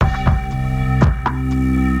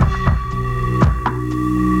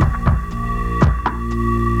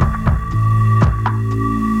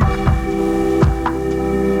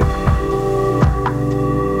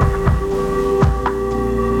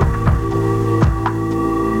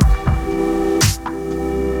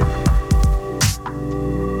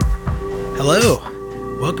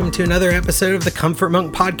welcome to another episode of the Comfort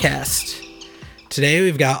Monk Podcast. Today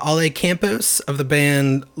we've got Ale Campos of the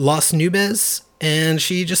band Los Nubes, and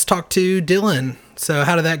she just talked to Dylan. So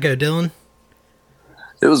how did that go, Dylan?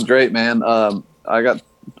 It was great, man. I got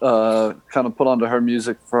kind of put onto her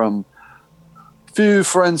music from a few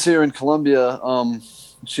friends here in Colombia.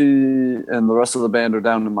 She and the rest of the band are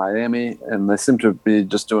down in Miami, and they seem to be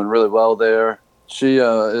just doing really well there. She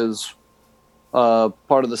is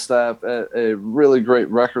part of the staff at a really great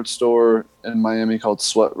record store in Miami called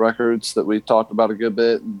Sweat Records that we talked about a good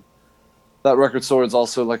bit. And that record store is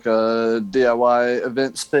also like a DIY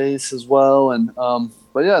event space as well. And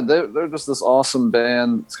but yeah, they're just this awesome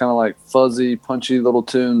band. It's kind of like fuzzy, punchy little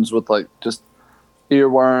tunes with like just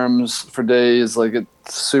earworms for days. Like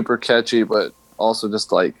it's super catchy, but also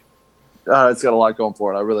just like it's got a lot going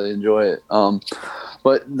for it. I really enjoy it.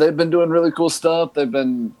 But they've been doing really cool stuff. They've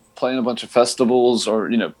been playing a bunch of festivals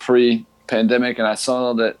or, pre-pandemic. And I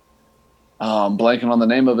saw that, blanking on the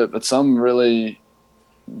name of it, but some really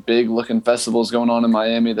big looking festivals going on in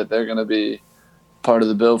Miami that they're going to be part of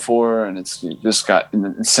the bill for. And it's just got an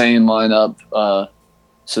insane lineup.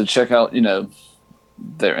 So check out,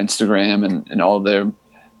 their Instagram and all of their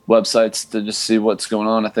websites to just see what's going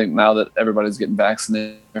on. I think now that everybody's getting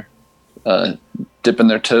vaccinated, dipping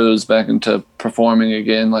their toes back into performing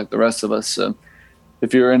again like the rest of us. So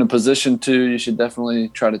if you're in a position to, you should definitely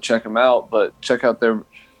try to check them out, but check out their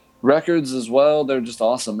records as well. They're just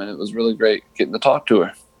awesome, and it was really great getting to talk to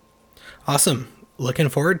her. Awesome. Looking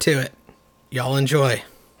forward to it. Y'all enjoy.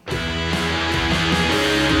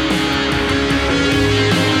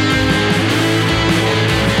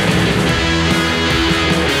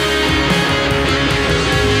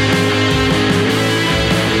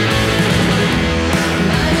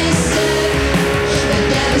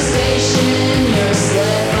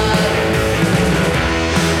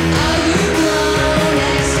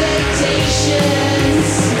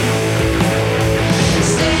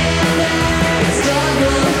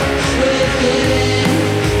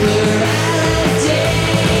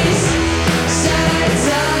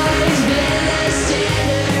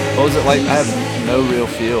 What was it like? I have no real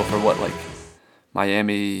feel for what like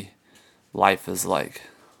Miami life is like.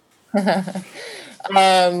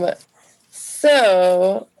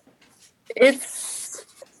 So it's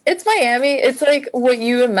Miami. It's like what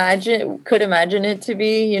you could imagine it to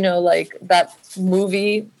be, like that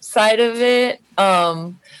movie side of it.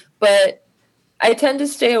 But I tend to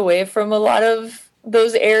stay away from a lot of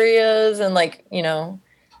those areas, and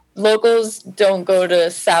locals don't go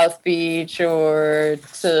to South Beach or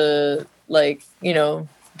to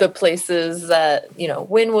the places that,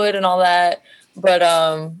 Wynwood and all that. But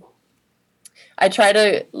I try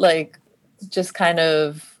to just kind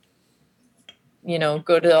of,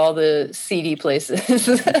 go to all the seedy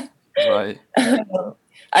places. Right.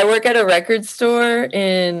 I work at a record store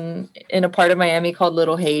in a part of Miami called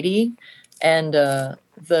Little Haiti. And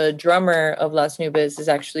the drummer of Las Nubes is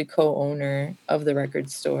actually co-owner of the record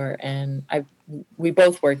store, and we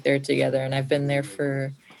both work there together, and I've been there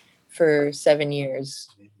for 7 years.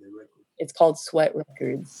 It's called Sweat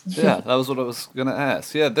Records. Yeah, that was what I was gonna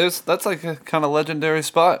ask. Yeah, that's like a kind of legendary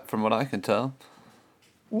spot from what I can tell.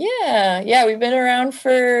 Yeah, we've been around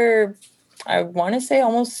for, I want to say,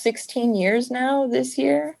 almost 16 years now this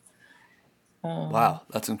year. Wow,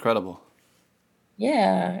 that's incredible.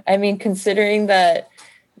 Yeah, I mean, considering that,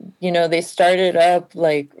 they started up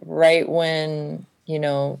right when,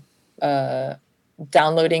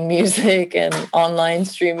 downloading music and online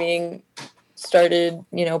streaming started,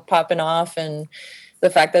 popping off. And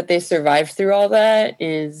the fact that they survived through all that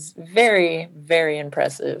is very, very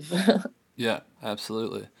impressive. Yeah,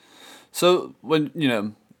 absolutely. So when,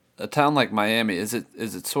 a town like Miami, is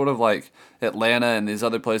it sort of like Atlanta and these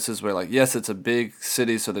other places where yes, it's a big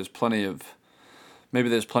city, so there's plenty of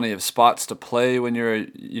spots to play when you're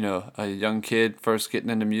a young kid first getting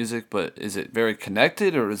into music, but is it very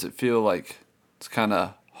connected, or does it feel like it's kind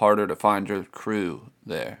of harder to find your crew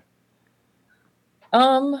there?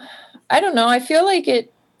 I don't know. I feel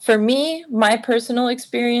like for me, my personal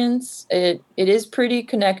experience, it is pretty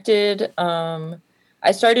connected.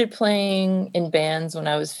 I started playing in bands when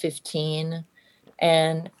I was 15,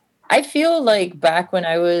 and I feel like back when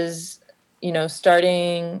I was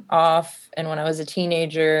starting off and when I was a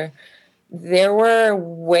teenager, there were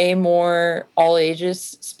way more all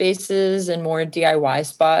ages spaces and more DIY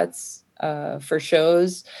spots for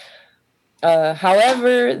shows.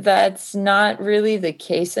 However, that's not really the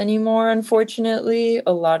case anymore, unfortunately.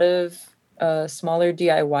 A lot of smaller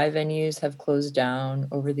DIY venues have closed down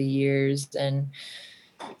over the years, and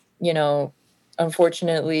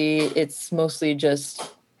unfortunately, it's mostly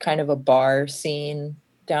just kind of a bar scene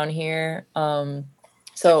down here.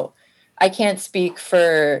 So I can't speak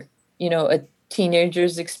for, a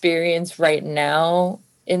teenager's experience right now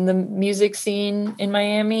in the music scene in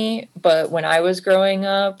Miami. But when I was growing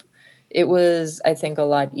up, it was, I think, a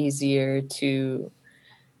lot easier to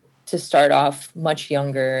start off much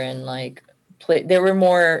younger and like play. There were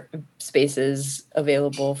more spaces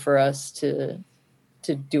available for us to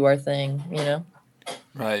do our thing.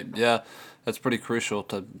 Right. Yeah. That's pretty crucial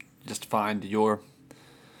to just find your,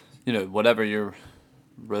 whatever your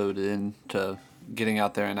road into getting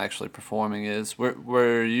out there and actually performing is.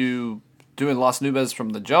 Were you doing Los Nubes from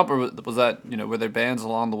the jump, or was that, were there bands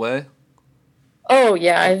along the way? Oh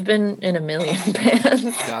yeah, I've been in a million bands.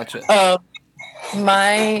 Gotcha.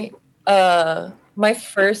 My my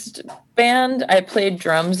first band I played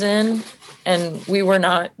drums in, and we were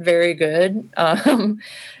not very good.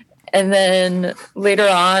 And then later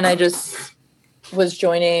on, I just was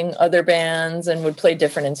joining other bands and would play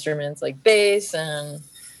different instruments like bass, and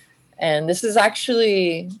this is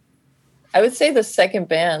actually, I would say, the second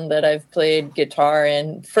band that I've played guitar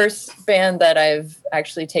in. First band that I've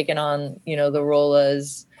actually taken on, the role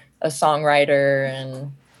as a songwriter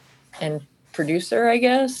and producer, I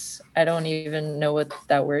guess. I don't even know what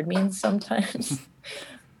that word means sometimes.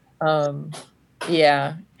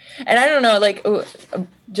 Yeah. And I don't know, like,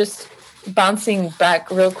 just bouncing back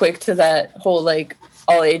real quick to that whole like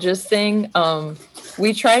all ages thing.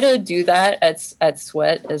 We try to do that at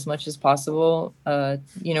Sweat as much as possible. It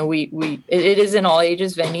is an all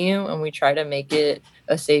ages venue, and we try to make it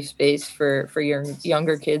a safe space for your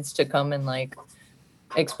younger kids to come and like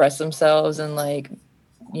express themselves and like,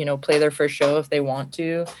 play their first show if they want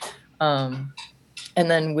to. And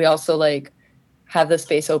then we also like have the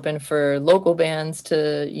space open for local bands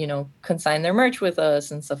to, consign their merch with us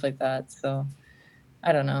and stuff like that. So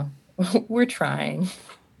I don't know. We're trying.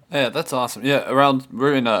 Yeah, that's awesome. Yeah,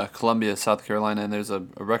 we're in Columbia, South Carolina, and there's a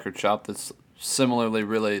record shop that's similarly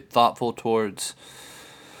really thoughtful towards,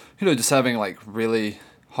 just having like really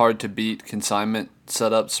hard to beat consignment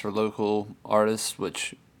setups for local artists,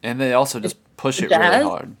 and they also just push it really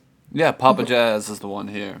hard. Yeah, Papa Jazz is the one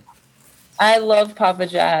here. I love Papa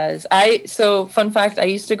Jazz. So fun fact, I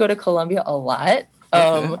used to go to Columbia a lot.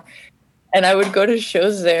 Okay. And I would go to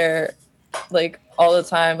shows there like all the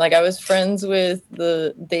time. Like I was friends with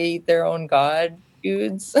They Eat Their Own God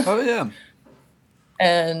dudes. Oh yeah.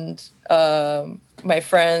 And my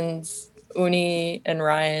friends Uni and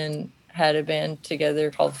Ryan had a band together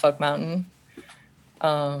called Fuck Mountain.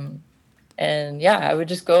 And yeah, I would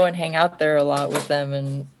just go and hang out there a lot with them,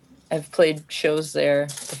 and I've played shows there a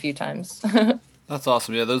few times. That's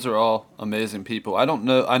awesome. Yeah, those are all amazing people. I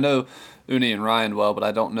know Uni and Ryan well, but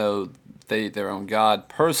I don't know They Eat Their Own God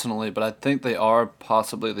personally, but I think they are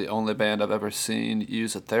possibly the only band I've ever seen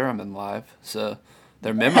use a theremin live. So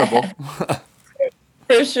they're memorable.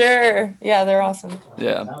 For sure. Yeah, they're awesome.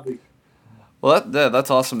 Yeah. Well, that's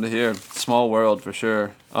awesome to hear. Small world for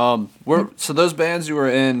sure. So those bands you were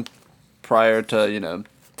in prior to,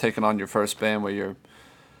 taking on your first band where you're,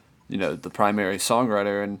 the primary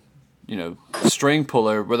songwriter and, string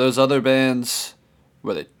puller, were those other bands,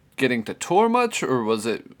 were they getting to tour much, or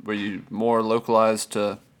were you more localized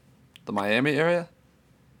to the Miami area?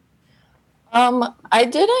 I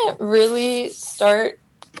didn't really start.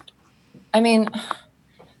 I mean,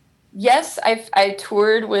 yes, I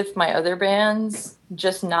toured with my other bands,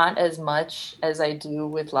 just not as much as I do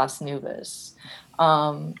with Las Nubes.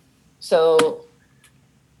 So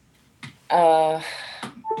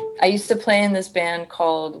I used to play in this band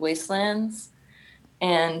called Wastelands,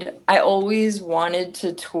 and I always wanted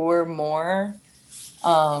to tour more.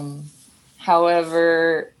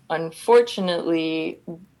 However, unfortunately,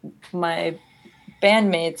 my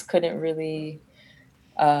bandmates couldn't really,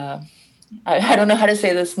 I don't know how to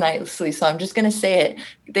say this nicely, so I'm just going to say it.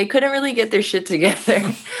 They couldn't really get their shit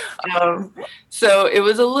together. So it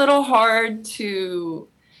was a little hard to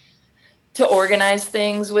organize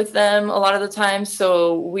things with them a lot of the time.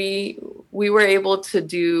 So we were able to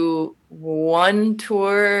do one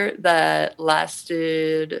tour that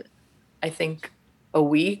lasted, I think, a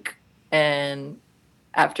week. And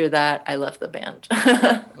after that, I left the band.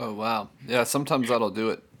 Oh, wow. Yeah, sometimes that'll do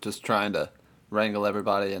it, just trying to wrangle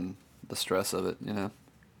everybody and the stress of it,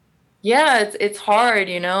 Yeah, it's hard,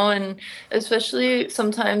 and especially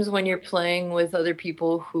sometimes when you're playing with other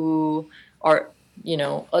people who are,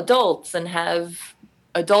 adults and have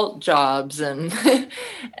adult jobs and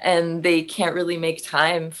and they can't really make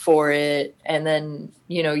time for it. And then,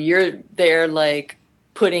 you're there like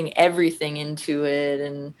putting everything into it,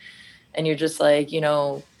 and you're just like,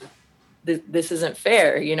 this isn't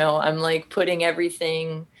fair. I'm like putting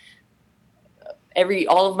everything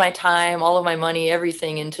all of my time, all of my money,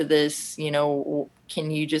 everything into this, can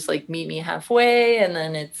you just like meet me halfway? And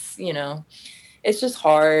then it's just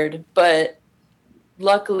hard. But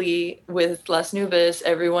luckily with Las Nubes,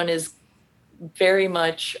 everyone is very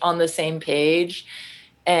much on the same page.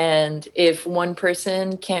 And if one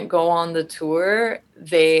person can't go on the tour,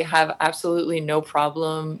 they have absolutely no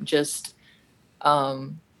problem just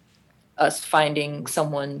us finding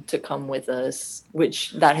someone to come with us,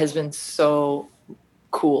 which that has been so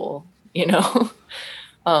cool,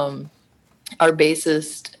 um, our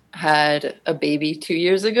bassist had a baby 2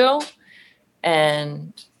 years ago.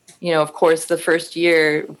 And, of course, the first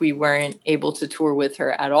year we weren't able to tour with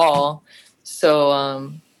her at all.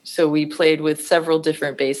 So we played with several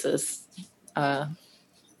different bassists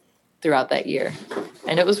throughout that year.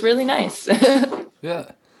 And it was really nice.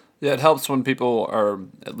 Yeah. Yeah, it helps when people are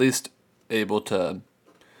at least able to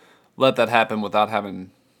let that happen without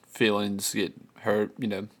having feelings get hurt,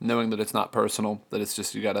 knowing that it's not personal, that it's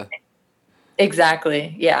just you gotta.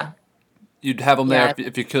 Exactly. Yeah. You'd have them there Yeah.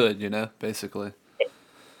 if you could, basically.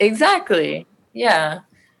 Exactly. Yeah.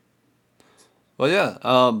 Well, yeah.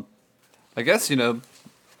 I guess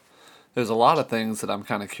there's a lot of things that I'm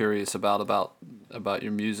kind of curious about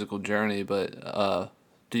your musical journey. But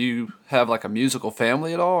do you have like a musical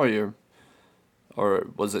family at all, or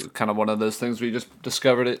was it kind of one of those things where you just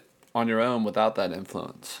discovered it on your own without that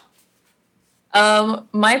influence?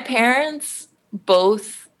 My parents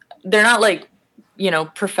both, they're not like,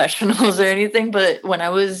 professionals or anything, but when I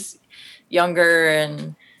was younger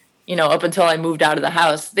and, up until I moved out of the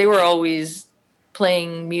house, they were always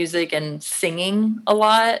playing music and singing a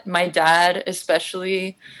lot. My dad,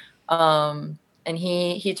 especially. And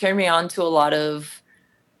he turned me on to a lot of,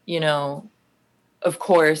 you know, of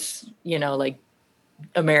course, like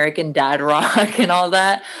American dad rock and all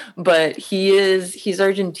that, but he's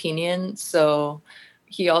Argentinian, so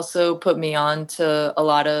he also put me on to a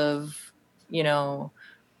lot of,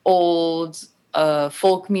 old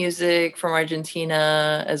folk music from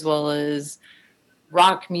Argentina, as well as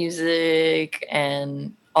rock music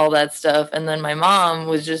and all that stuff. And then my mom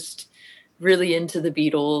was just really into the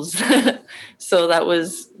Beatles. So that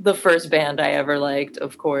was the first band I ever liked,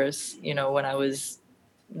 of course, when I was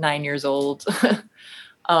 9 years old.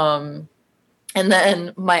 um, and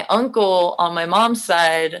then my uncle on my mom's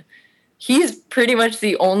side, he's pretty much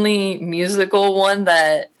the only musical one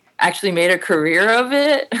that actually made a career of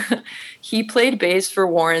it. He played bass for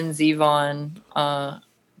Warren Zevon,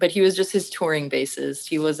 but he was just his touring bassist.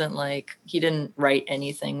 He wasn't like, he didn't write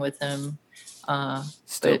anything with him.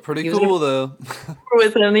 Still But pretty he was cool though.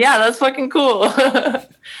 with him. Yeah, that's fucking cool. But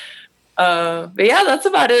yeah, that's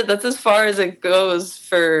about it. That's as far as it goes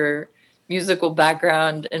for musical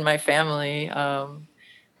background in my family.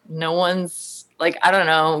 No one's like, I don't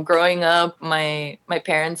know, growing up, my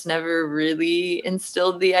parents never really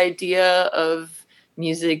instilled the idea of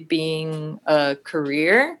music being a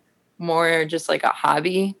career, more just like a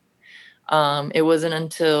hobby. It wasn't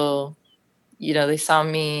until, they saw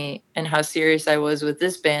me and how serious I was with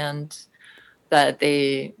this band that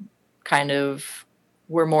they kind of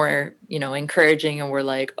were more, encouraging and were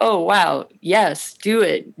like, oh, wow, yes, do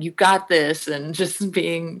it. You got this. And just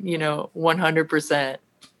being, 100%.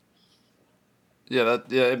 Yeah,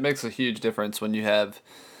 it makes a huge difference when you have.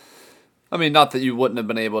 I mean, not that you wouldn't have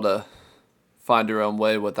been able to find your own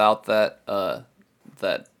way without that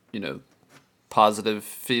positive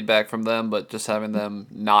feedback from them, but just having them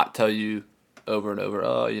not tell you over and over,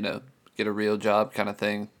 oh, get a real job kind of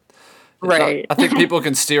thing. It's not. Right. I think people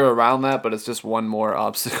can steer around that, but it's just one more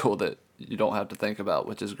obstacle that you don't have to think about,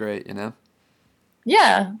 which is great.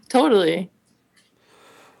 Yeah, totally.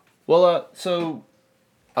 Well, so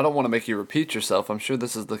I don't want to make you repeat yourself. I'm sure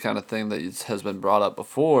this is the kind of thing that has been brought up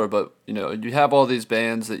before, but you have all these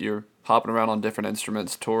bands that you're hopping around on different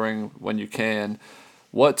instruments, touring when you can.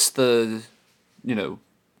 What's the,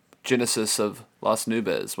 genesis of Las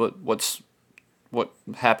Nubes? What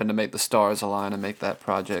happened to make the stars align and make that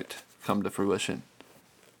project come to fruition?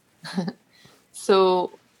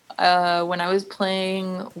 So, when I was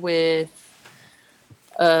playing with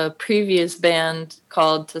a previous band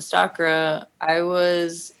called Tastakra, I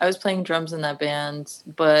was playing drums in that band,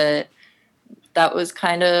 but that was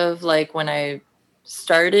kind of like when I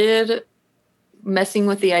started messing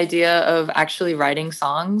with the idea of actually writing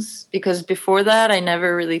songs, because before that I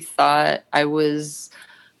never really thought I was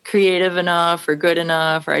creative enough or good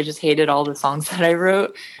enough, or I just hated all the songs that I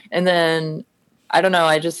wrote. And then I don't know,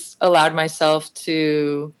 I just allowed myself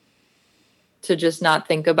to just not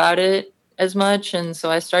think about it as much. And so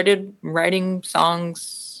I started writing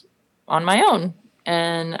songs on my own,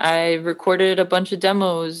 and I recorded a bunch of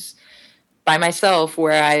demos by myself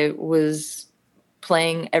where I was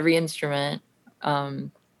playing every instrument.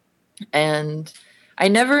 And I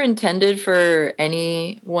never intended for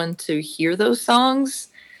anyone to hear those songs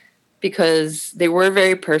because they were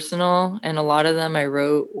very personal, and a lot of them I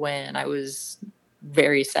wrote when I was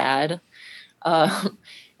very sad. Uh,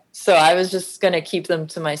 so I was just gonna keep them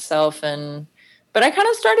to myself, but I kind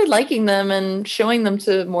of started liking them and showing them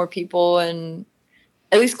to more people, and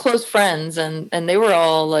at least close friends, and they were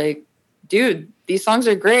all like, "Dude, these songs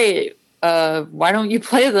are great. Why don't you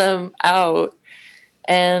play them out?"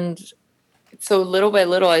 And so little by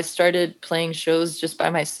little, I started playing shows just by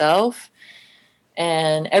myself.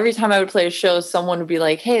 And every time I would play a show, someone would be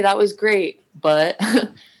like, "Hey, that was great, but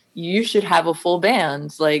you should have a full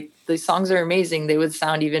band. Like, the songs are amazing. They would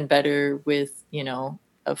sound even better with,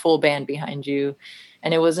 a full band behind you."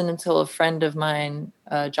 And it wasn't until a friend of mine,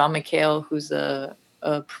 John McHale, who's a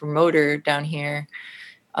promoter down here,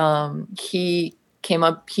 he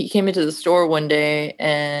he came into the store one day,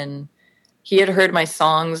 and he had heard my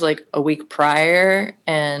songs like a week prior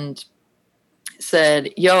and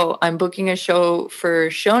said, "Yo, I'm booking a show for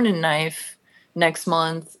Shonen Knife next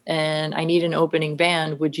month, and I need an opening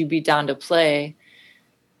band. Would you be down to play?"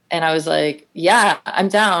 And I was like, "Yeah, I'm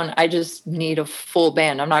down. I just need a full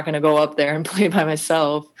band. I'm not going to go up there and play by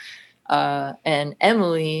myself." And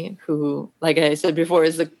Emily, who, like I said before,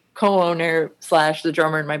 is the co-owner / the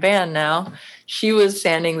drummer in my band now, she was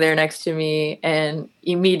standing there next to me and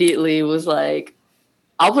immediately was like,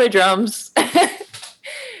 "I'll play drums."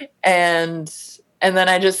 and and then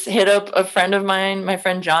I just hit up a friend of mine, my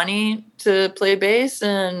friend Johnny, to play bass,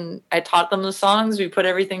 and I taught them the songs. We put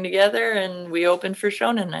everything together, and we opened for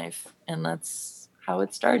Shonen Knife, and that's how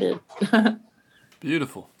it started.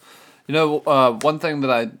 Beautiful. One thing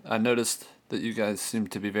that I noticed that you guys seem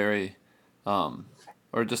to be very,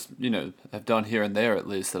 or just, have done here and there at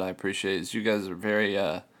least that I appreciate is you guys are very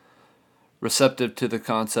receptive to the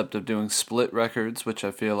concept of doing split records, which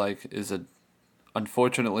I feel like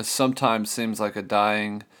unfortunately sometimes seems like a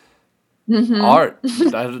dying art.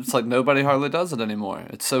 It's like nobody hardly does it anymore.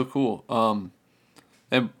 It's so cool.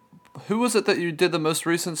 And who was it that you did the most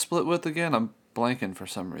recent split with again? I'm blanking for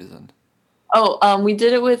some reason. Oh, we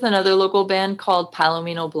did it with another local band called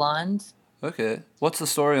Palomino Blonde. Okay. What's the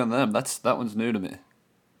story on them? That one's new to me.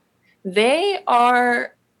 They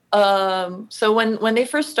are so when they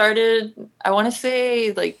first started, I want to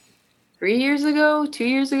say like 2 years ago,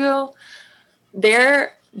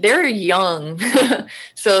 they're young.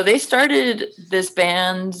 So they started this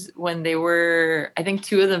band when they were, I think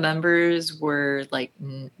two of the members were like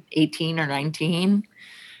 18 or 19.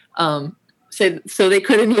 So they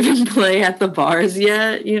couldn't even play at the bars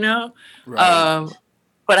yet, Right.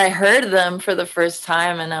 But I heard them for the first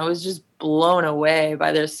time and I was just blown away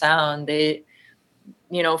by their sound. They,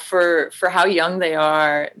 for how young they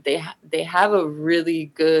are, they have a really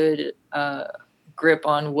good grip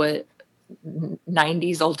on what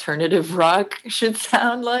 90s alternative rock should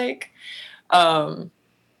sound like. And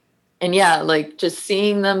yeah, like just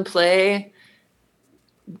seeing them play,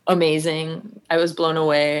 amazing. I was blown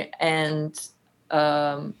away. And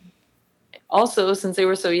also, since they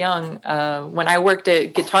were so young, when I worked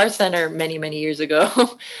at Guitar Center many, many years ago,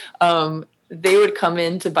 they would come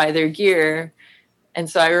in to buy their gear. And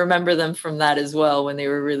so I remember them from that as well when they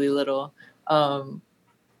were really little.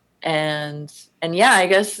 And yeah, I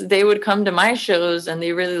guess they would come to my shows and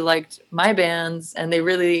they really liked my bands and they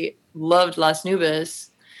really loved Las Nubes,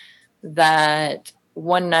 that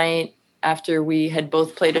one night after we had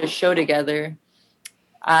both played a show together,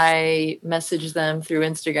 I messaged them through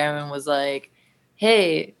Instagram and was like,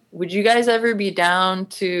 "Hey, would you guys ever be down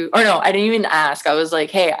to," or no, I didn't even ask. I was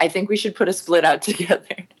like, "Hey, I think we should put a split out together."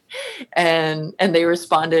 And they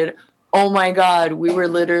responded, "Oh my God, we were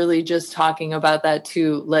literally just talking about that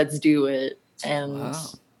too. Let's do it." And Wow.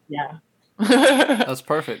 yeah. That's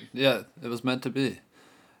perfect. Yeah, it was meant to be.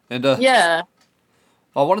 And Yeah.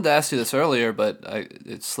 I wanted to ask you this earlier, but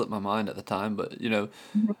it slipped my mind at the time. But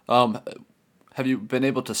have you been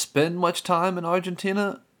able to spend much time in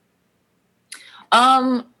Argentina?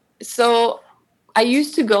 So I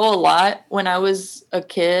used to go a lot when I was a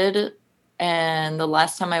kid, and the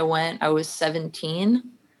last time I went, I was 17.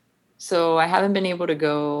 So I haven't been able to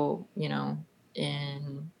go,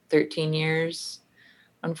 in 13 years.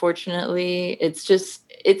 Unfortunately,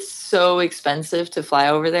 it's so expensive to fly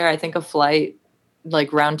over there. I think a flight,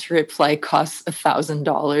 like round trip flight, costs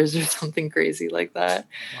 $1,000 or something crazy like that.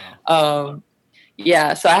 Wow.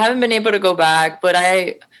 Yeah, so I haven't been able to go back, but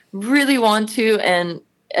I really want to. And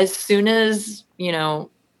as soon as,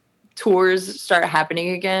 tours start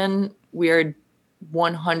happening again, we are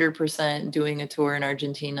 100% doing a tour in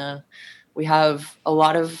Argentina. We have a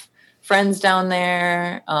lot of friends down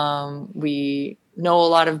there. We know a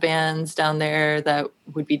lot of bands down there that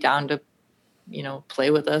would be down to,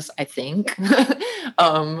 play with us, I think.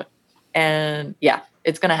 And yeah,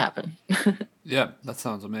 it's going to happen. Yeah, that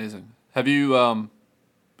sounds amazing. Have you all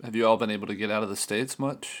been able to get out of the States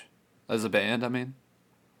much as a band? I mean,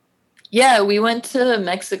 Yeah, we went to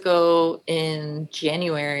Mexico in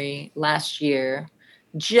January last year,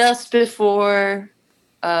 just before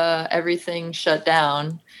everything shut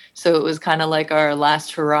down. So it was kind of like our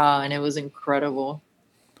last hurrah, and it was incredible.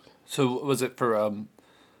 so was it for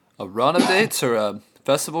a run of dates or a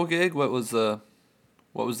festival gig? What was the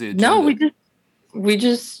No, agenda? we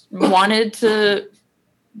just wanted to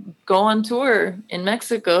go on tour in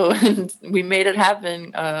Mexico, and we made it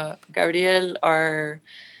happen. Gabriel, our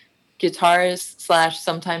guitarist slash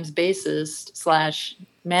sometimes bassist slash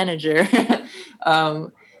manager,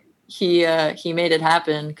 um, he made it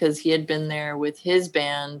happen because he had been there with his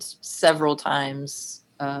band several times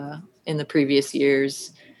in the previous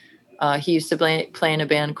years. He used to play in a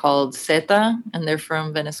band called Zeta, and they're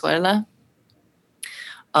from Venezuela.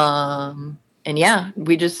 And yeah,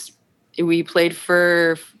 we played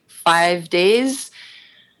for 5 days,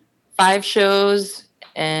 5 shows,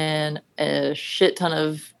 and a shit ton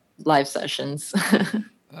of live sessions.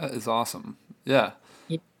 That is awesome. Yeah.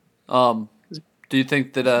 Um, do you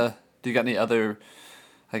think that do you got any other,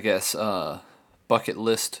 I guess, bucket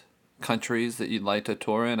list countries that you'd like to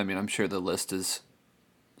tour in? I mean, I'm sure the list is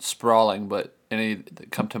sprawling, but any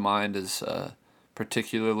that come to mind is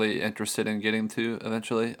particularly interested in getting to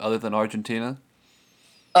eventually, other than Argentina?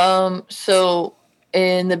 So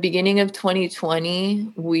in the beginning of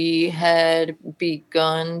 2020, we had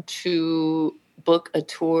begun to book a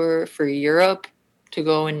tour for Europe to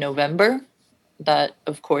go in November. That,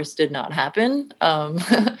 of course, did not happen.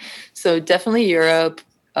 So definitely Europe.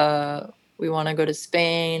 We want to go to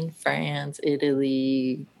Spain, France,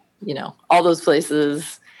 Italy, all those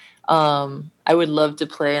places. I would love to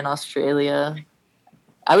play in Australia.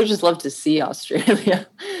 I would just love to see Australia.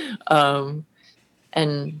 um,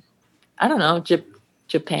 and I don't know,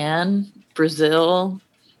 Japan, Brazil.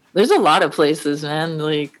 There's a lot of places, man.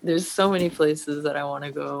 Like, there's so many places that I want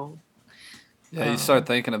to go. Yeah, you start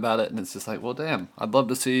thinking about it, and it's just like, well, damn, I'd love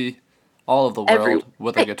to see all of the Everywhere. world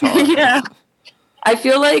with a guitar. Yeah. I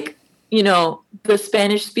feel like, the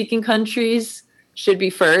Spanish speaking countries should be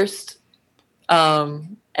first.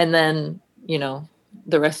 And then,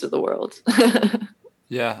 the rest of the world.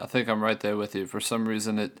 Yeah, I think I'm right there with you. For some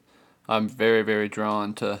reason, I'm very, very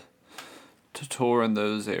drawn to tour in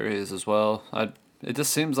those areas as well. It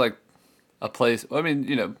just seems like a place. I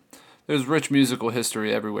mean, there's rich musical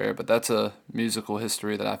history everywhere, but that's a musical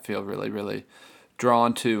history that I feel really, really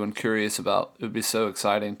drawn to and curious about. It would be so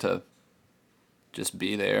exciting to just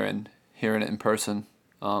be there and hearing it in person.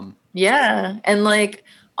 Yeah. And like,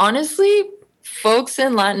 honestly, folks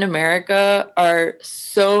in Latin America are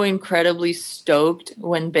so incredibly stoked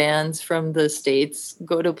when bands from the States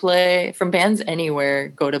go to play, from bands anywhere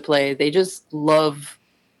go to play. They just love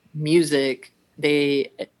music.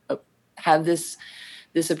 They have this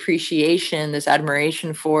appreciation, this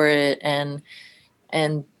admiration for it, and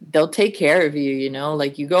they'll take care of you,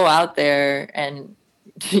 like you go out there and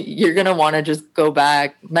you're going to want to just go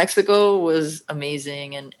back. Mexico was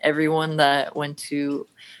amazing, and everyone that went to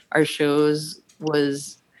our shows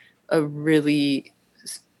was a really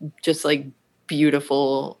just like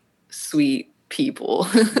beautiful, sweet people.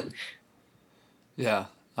 Yeah,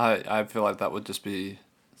 I feel like that would just be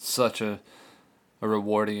such a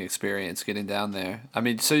rewarding experience getting down there. I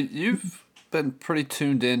mean, so you've been pretty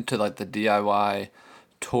tuned into like the DIY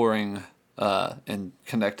touring and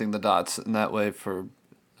connecting the dots in that way for,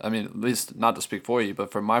 I mean, at least not to speak for you,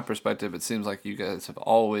 but from my perspective, it seems like you guys have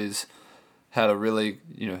always had a really,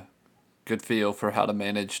 good feel for how to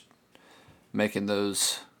manage making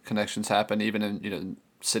those connections happen, even in,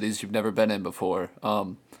 cities you've never been in before.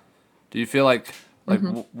 Do you feel like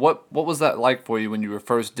what was that like for you when you were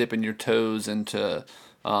first dipping your toes into,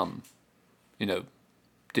 you know,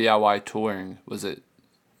 DIY touring? Was it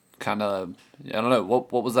kind of, I don't know,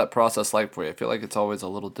 what was that process like for you? I feel like it's always a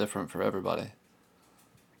little different for everybody.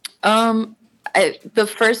 The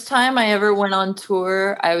first time I ever went on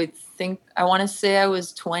tour, I want to say I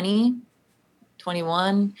was 20,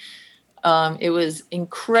 21. It was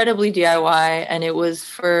incredibly DIY, and it was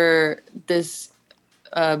for this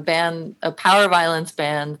band, a power violence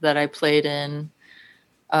band that I played in,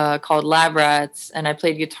 called Lab Rats, and I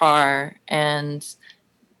played guitar. And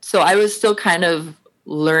so I was still kind of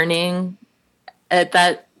learning at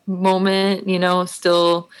that moment,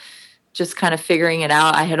 still just kind of figuring it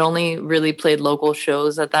out. I had only really played local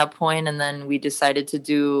shows at that point, and then we decided to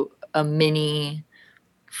do a mini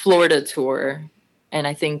Florida tour. And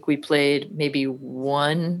I think we played maybe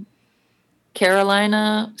one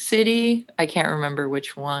Carolina city. I can't remember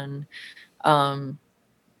which one. And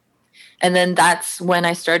then that's when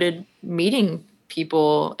I started meeting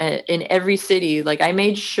people in every city. Like, I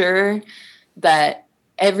made sure that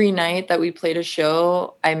every night that we played a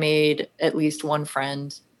show, I made at least one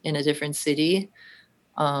friend in a different city.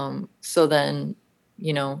 So then,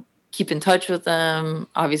 keep in touch with them,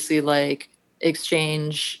 obviously, like,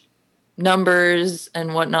 exchange numbers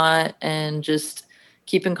and whatnot, and just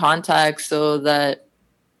keep in contact so that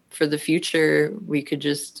for the future we could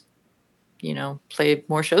just, play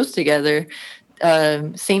more shows together.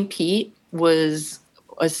 St. Pete was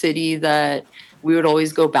a city that we would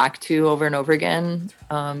always go back to over and over again,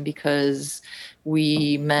 because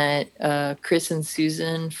we met Chris and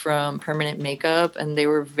Susan from Permanent Makeup, and they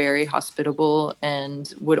were very hospitable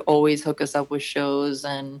and would always hook us up with shows.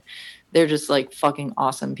 And they're just like fucking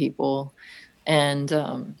awesome people. And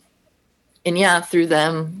yeah, through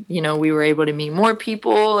them, we were able to meet more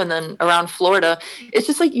people. And then around Florida, it's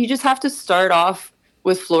just like, you just have to start off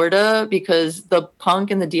with Florida, because the punk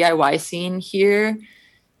and the DIY scene here,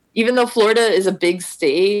 even though Florida is a big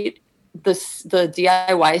state, the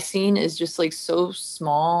DIY scene is just like so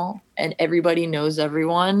small and everybody knows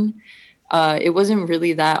everyone. It wasn't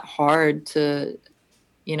really that hard to,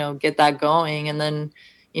 get that going. And then,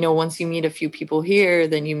 once you meet a few people here,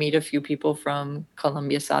 then you meet a few people from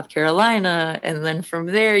Columbia, South Carolina. And then from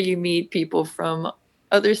there, you meet people from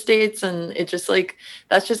other states. And it just like,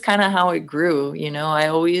 that's just kind of how it grew. I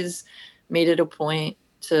always made it a point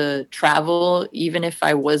to travel, even if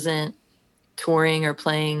I wasn't touring or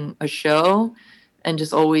playing a show, and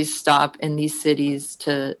just always stop in these cities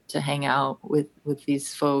to hang out with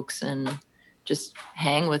these folks and just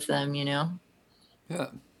hang with them. Yeah.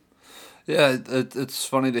 Yeah, it's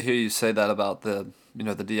funny to hear you say that about the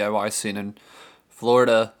the DIY scene in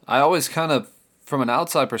Florida. I always kind of, from an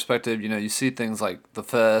outside perspective, you see things like the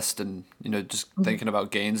Fest and just thinking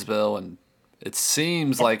about Gainesville, and it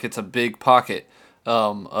seems like it's a big pocket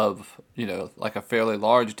of like a fairly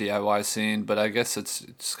large DIY scene. But I guess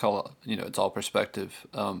it's called it's all perspective.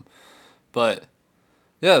 But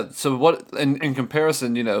yeah, so what in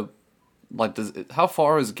comparison, like how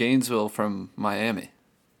far is Gainesville from Miami?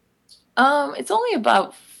 It's only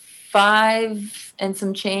about 5 and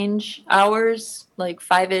some change hours, like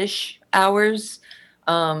 5-ish hours.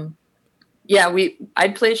 Yeah,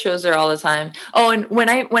 I'd play shows there all the time. Oh, and when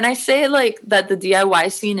I say like that the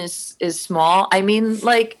DIY scene is small, I mean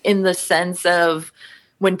like in the sense of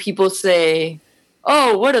when people say,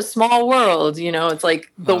 "Oh, what a small world," it's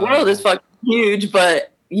like the world is fucking huge, but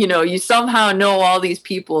you somehow know all these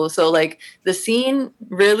people. So like the scene,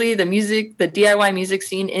 really, the DIY music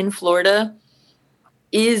scene in Florida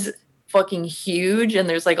is fucking huge, and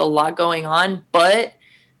there's like a lot going on. But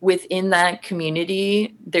within that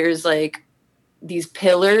community, there's like these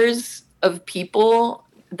pillars of people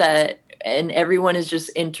and everyone is just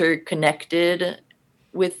interconnected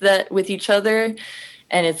with each other.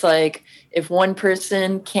 And it's like, if one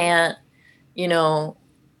person can't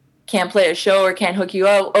play a show or can't hook you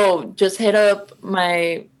up, just hit up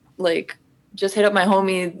my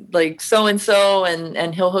homie, like so and so,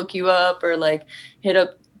 and he'll hook you up, or like hit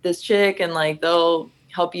up this chick and like they'll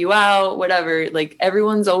help you out, whatever. Like,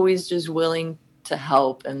 everyone's always just willing to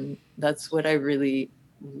help, and that's what I really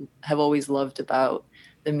have always loved about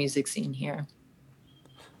the music scene here.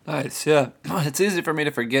 Nice, yeah. It's easy for me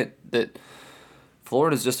to forget that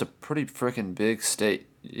Florida's just a pretty freaking big state,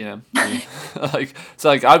 like, so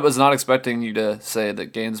like I was not expecting you to say that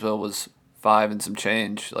Gainesville was 5 and some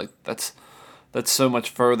change. Like that's so much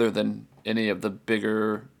further than any of the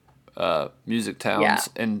bigger music towns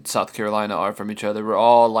in South Carolina are from each other. We're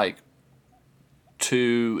all like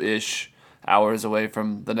 2-ish hours away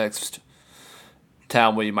from the next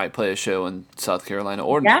town where you might play a show in South Carolina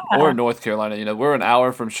or North Carolina. We're an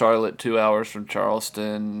hour from Charlotte, 2 hours from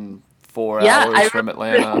Charleston, 4 hours from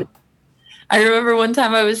Atlanta. I remember one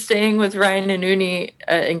time I was staying with Ryan and Uni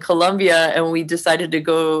in Columbia, and we decided to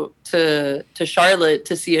go to Charlotte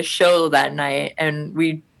to see a show that night, and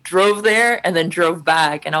we drove there and then drove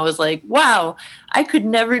back. And I was like, wow, I could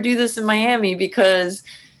never do this in Miami, because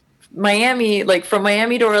Miami, like from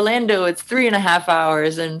Miami to Orlando, it's 3.5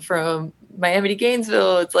 hours. And from Miami to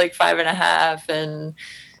Gainesville, it's like 5.5. And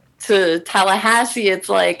to Tallahassee, it's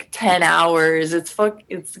like 10 hours. It's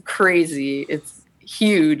crazy. It's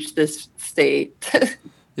huge, this state.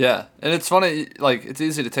 Yeah, and it's funny, like, it's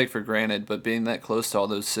easy to take for granted, but being that close to all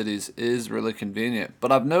those cities is really convenient.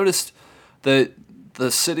 But I've noticed that the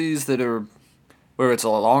cities that are where it's a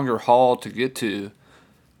longer haul to get to,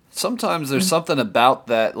 sometimes there's something about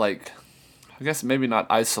that, like, I guess maybe not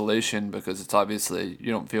isolation, because it's obviously,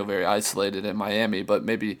 you don't feel very isolated in Miami, but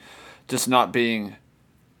maybe just not being,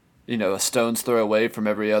 a stone's throw away from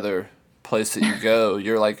every other place that you go.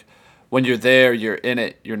 You're like, when you're there, you're in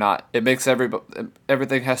it. You're not. It makes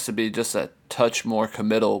everything has to be just a touch more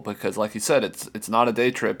committal because, like you said, it's not a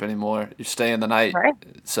day trip anymore. You're staying the night, Right.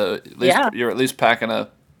 so at least Yeah. you're at least packing a,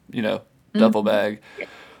 duffel Mhm. bag.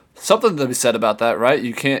 Something to be said about that, right?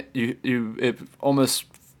 You can't you it almost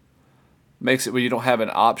makes it where you don't have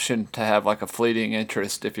an option to have like a fleeting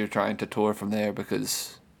interest if you're trying to tour from there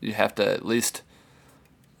because you have to at least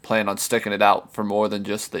plan on sticking it out for more than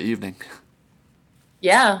just the evening.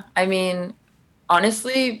 Yeah. I mean,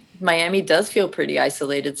 honestly, Miami does feel pretty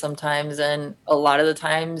isolated sometimes. And a lot of the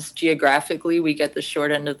times, geographically, we get the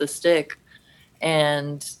short end of the stick.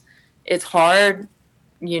 And it's hard,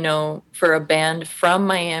 for a band from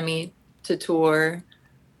Miami to tour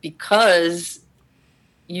because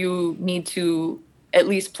you need to at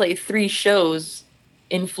least play 3 shows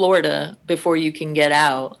in Florida before you can get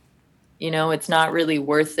out. It's not really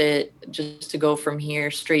worth it just to go from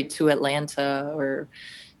here straight to Atlanta, or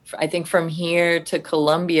I think from here to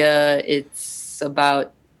Columbia, it's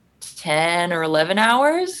about 10 or 11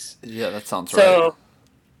 hours. Yeah, that sounds right. So,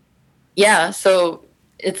 yeah, so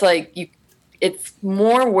it's like it's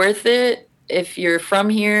more worth it if you're from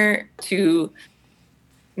here to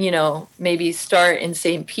maybe start in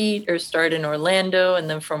St. Pete or start in Orlando, and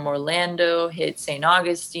then from Orlando hit St.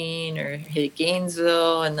 Augustine or hit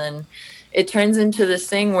Gainesville. And then it turns into this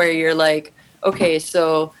thing where you're like, okay,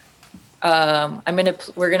 so we're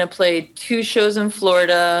going to play 2 shows in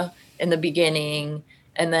Florida in the beginning.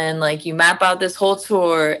 And then like you map out this whole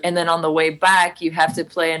tour. And then on the way back, you have to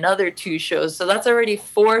play another 2 shows. So that's already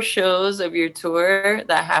 4 shows of your tour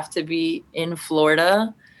that have to be in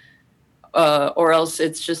Florida. Or else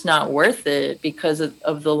it's just not worth it because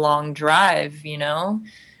of the long drive,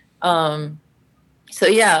 So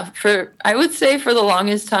yeah, I would say for the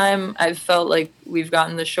longest time, I've felt like we've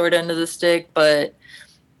gotten the short end of the stick, but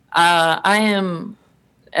I am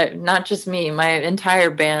not just me, my entire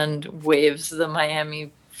band waves the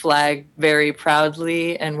Miami flag very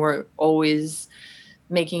proudly, and we're always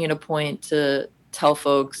making it a point to tell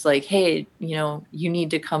folks like, hey, you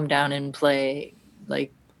need to come down and play.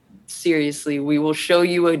 Like, seriously, we will show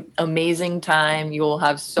you an amazing time. You will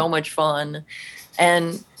have so much fun.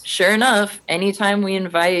 And sure enough, anytime we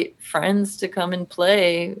invite friends to come and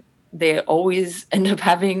play, they always end up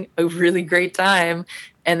having a really great time,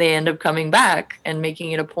 and they end up coming back and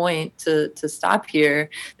making it a point to stop here.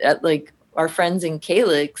 Like our friends in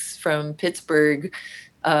Calyx from Pittsburgh,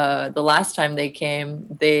 the last time they came,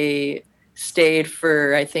 they stayed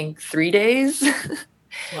for I think 3 days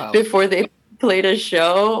Wow. before they played a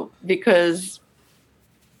show because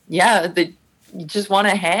you just want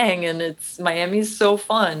to hang, and it's Miami's so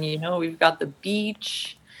fun. We've got the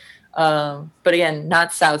beach, but again,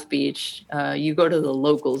 not South Beach. You go to the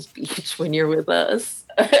locals beach when you're with us.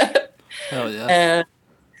 Hell yeah. And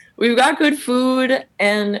we've got good food.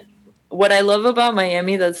 And what I love about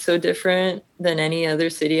Miami that's so different than any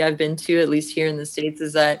other city I've been to, at least here in the States,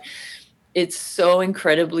 is that it's so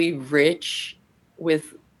incredibly rich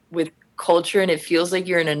with culture, and it feels like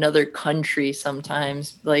you're in another country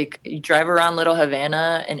sometimes. Like you drive around Little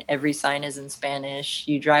Havana and every sign is in Spanish.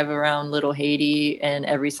 You drive around Little Haiti and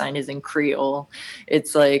every sign is in Creole.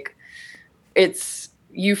 It's like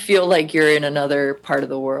you feel like you're in another part of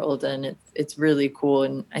the world, and it's really cool.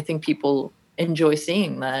 And I think people enjoy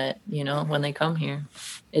seeing that, when they come here.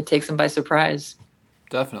 It takes them by surprise.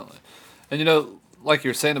 Definitely. And like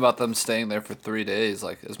you're saying about them staying there for 3 days,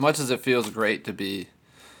 like as much as it feels great to be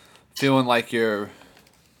feeling like you're,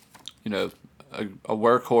 a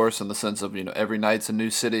workhorse in the sense of, every night's a new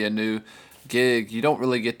city, a new gig, you don't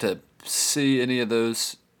really get to see any of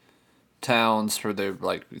those towns for their,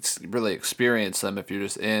 like, really experience them if you're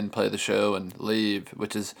just in, play the show, and leave,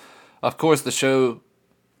 which is, of course, the show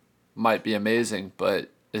might be amazing, but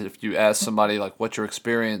if you ask somebody, like, what your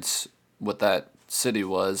experience with that city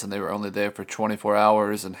was, and they were only there for 24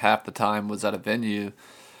 hours and half the time was at a venue,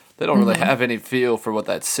 they don't really have any feel for what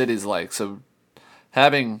that city's like. So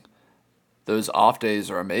having those off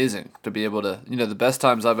days are amazing to be able to, the best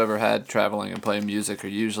times I've ever had traveling and playing music are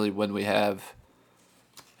usually when we have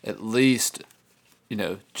at least,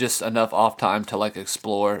 just enough off time to like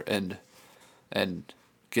explore and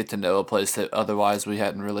get to know a place that otherwise we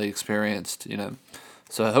hadn't really experienced,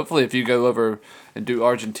 So hopefully if you go over and do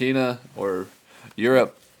Argentina or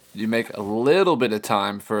Europe, you make a little bit of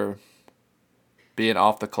time for being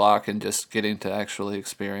off the clock and just getting to actually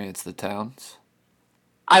experience the towns.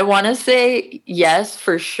 I want to say yes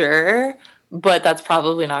for sure, but that's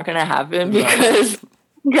probably not going to happen because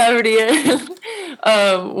Gabriel,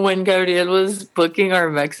 when Gabriel was booking our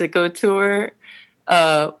Mexico tour,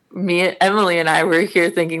 me, Emily, and I were here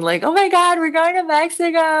thinking like, oh my God, we're going to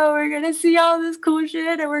Mexico. We're going to see all this cool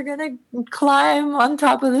shit and we're going to climb on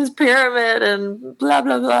top of this pyramid and blah,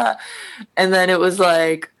 blah, blah. And then it was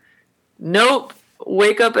like, nope,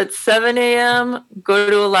 wake up at 7 a.m., go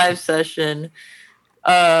to a live session,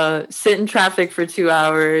 sit in traffic for 2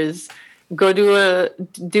 hours, go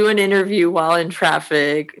do an interview while in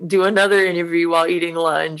traffic, do another interview while eating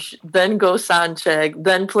lunch, then go sound check,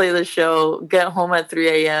 then play the show, get home at 3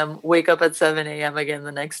 a.m., wake up at 7 a.m. again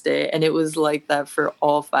the next day. And it was like that for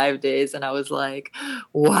all 5 days. And I was like,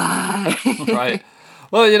 why? Right.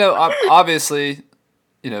 Well, obviously,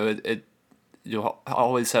 it you'll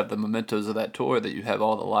always have the mementos of that tour, that you have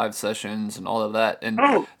all the live sessions and all of that. And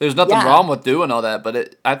there's nothing wrong with doing all that,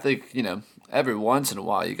 but I think, every once in a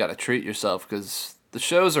while you got to treat yourself, because the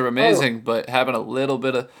shows are amazing, but having a little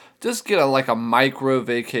bit of, just get a micro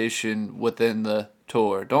vacation within the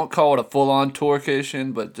tour. Don't call it a full-on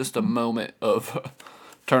tourcation, but just a moment of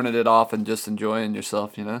turning it off and just enjoying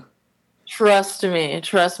yourself, Trust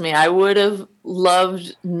me. I would have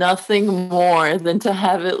loved nothing more than to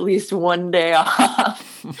have at least one day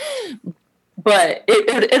off. But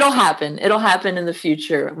it'll happen. It'll happen in the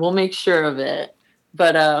future. We'll make sure of it.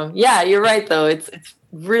 But yeah, you're right though. It's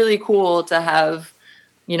really cool to have,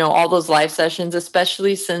 all those live sessions,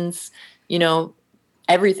 especially since,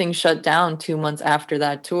 everything shut down 2 months after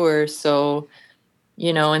that tour. So,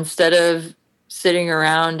 instead of sitting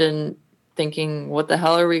around and thinking, what the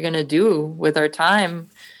hell are we going to do with our time?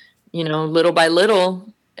 Little by little,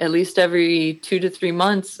 at least every 2 to 3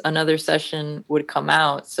 months, another session would come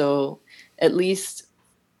out. So at least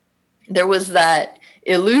there was that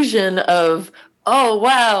illusion of, oh,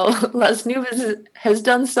 wow, Las Nubes has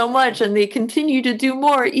done so much and they continue to do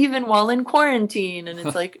more even while in quarantine. And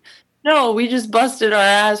it's like, no, we just busted our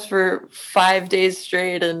ass for 5 days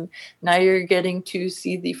straight and now you're getting to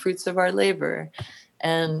see the fruits of our labor.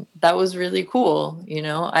 And that was really cool.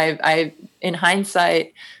 I in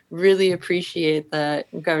hindsight, really appreciate that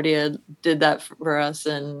Gabriel did that for us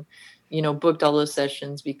and, booked all those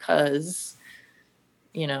sessions because,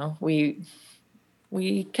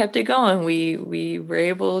 we kept it going. We were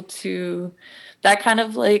able to, that kind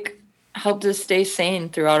of helped us stay sane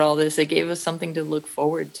throughout all this. It gave us something to look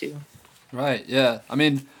forward to. Right. Yeah. I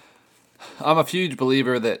mean, I'm a huge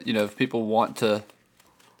believer that, if people want to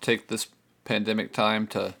take this pandemic time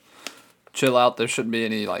to chill out, there shouldn't be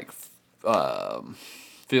any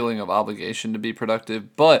feeling of obligation to be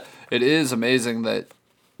productive. But it is amazing that,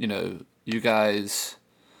 you guys,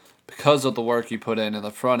 because of the work you put in the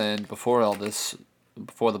front end before all this,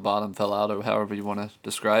 before the bottom fell out, or however you want to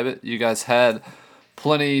describe it, you guys had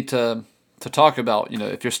plenty to talk about.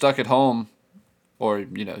 If you're stuck at home or,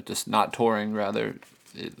 just not touring, rather,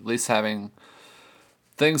 at least having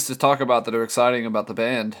things to talk about that are exciting about the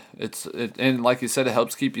band. And like you said, it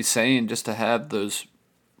helps keep you sane just to have those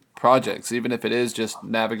projects, even if it is just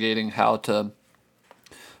navigating how to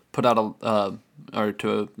put out or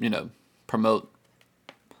to promote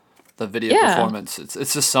the video performance.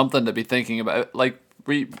 It's just something to be thinking about.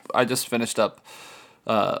 I just finished up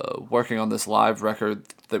working on this live record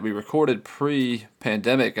that we recorded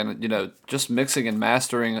pre-pandemic, and just mixing and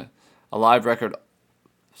mastering a live record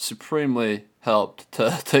supremely helped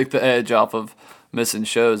to take the edge off of missing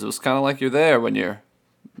shows. It was kind of like you're there when you're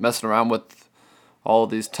messing around with all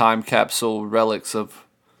these time capsule relics of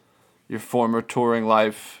your former touring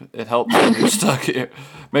life. It helps when you're stuck here.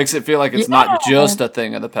 Makes it feel like it's not just a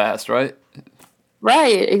thing of the past, right?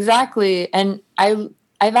 Right, exactly. And I've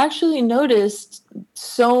actually noticed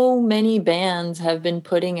so many bands have been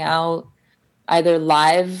putting out either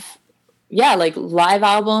live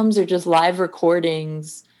albums or just live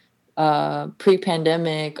recordings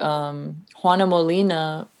pre-pandemic. Juana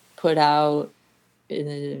Molina put out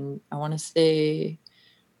I want to say,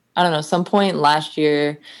 I don't know, some point last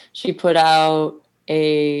year, she put out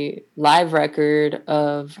a live record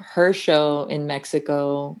of her show in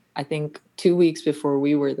Mexico, I think 2 weeks before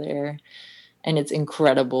we were there. And it's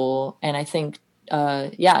incredible. And I think,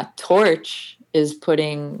 Torch is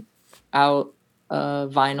putting out a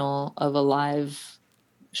vinyl of a live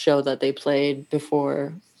show that they played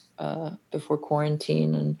before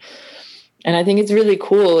quarantine. And I think it's really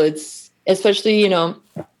cool. It's especially,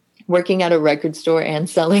 working at a record store and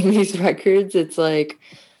selling these records, it's like,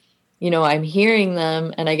 I'm hearing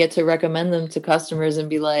them and I get to recommend them to customers and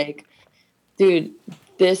be like, dude,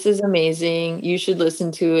 this is amazing. You should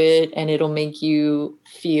listen to it and it'll make you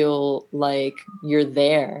feel like you're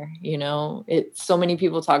there. So many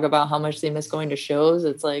people talk about how much they miss going to shows.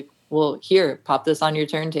 It's like, well, here, pop this on your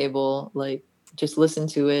turntable, like just listen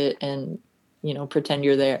to it and, pretend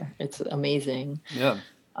you're there. It's amazing. Yeah.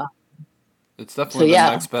 It's definitely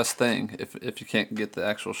the next best thing. If you can't get the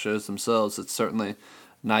actual shows themselves, it's certainly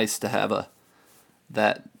nice to have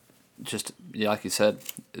that just, like you said,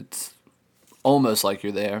 it's almost like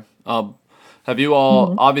you're there. Have you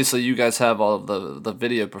all, obviously you guys have all of the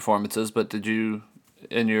video performances, but did you,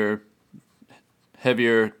 in your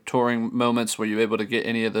heavier touring moments, were you able to get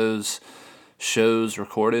any of those shows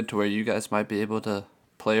recorded to where you guys might be able to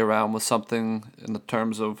play around with something in the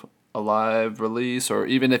terms of a live release, or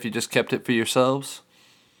even if you just kept it for yourselves?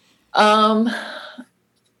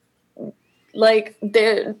 Like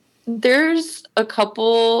there's a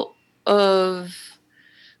couple of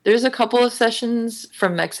sessions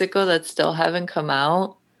from Mexico that still haven't come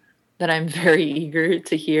out that I'm very eager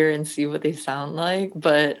to hear and see what they sound like.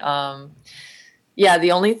 But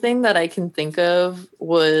the only thing that I can think of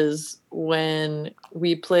was when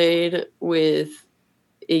we played with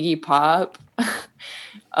Iggy Pop.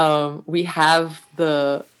 We have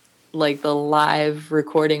the live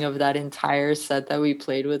recording of that entire set that we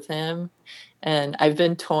played with him. And I've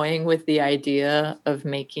been toying with the idea of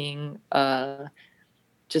making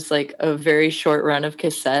just like a very short run of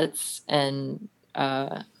cassettes and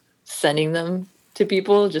sending them to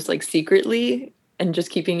people just like secretly and just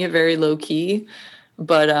keeping it very low key.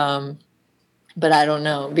 But I don't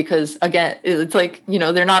know, because again, it's like,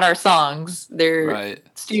 they're not our songs. They're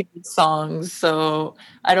student songs. So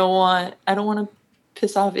I don't want to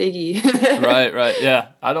piss off Iggy. Right. Yeah.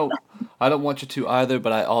 I don't want you to either,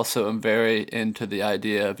 but I also am very into the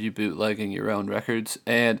idea of you bootlegging your own records.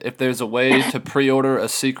 And if there's a way to pre-order a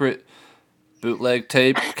secret bootleg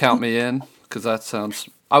tape, count me in, because that sounds...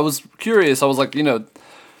 I was curious. I was like,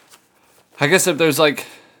 I guess if there's like,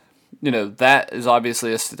 that is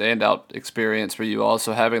obviously a standout experience for you.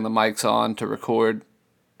 Also having the mics on to record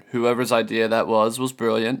whoever's idea that was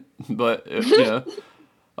brilliant. But,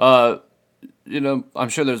 I'm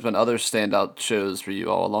sure there's been other standout shows for you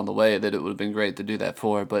all along the way that it would have been great to do that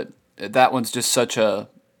for, but that one's just such a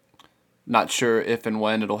not sure if and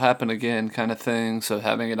when it'll happen again kind of thing. So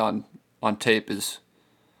having it on tape is,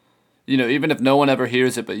 even if no one ever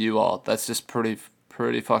hears it but you all, that's just pretty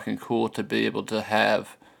fucking cool to be able to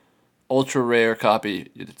have ultra rare copy,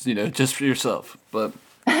 just for yourself. But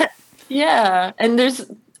yeah, and there's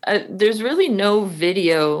really no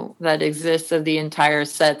video that exists of the entire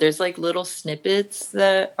set. There's like little snippets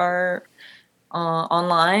that are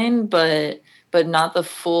online, but not the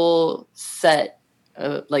full set,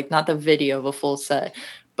 not the video of a full set.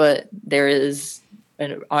 But there is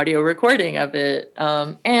an audio recording of it.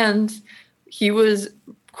 And he was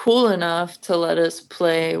cool enough to let us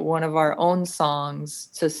play one of our own songs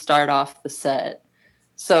to start off the set.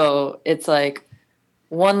 So it's like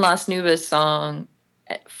one Las Nubes song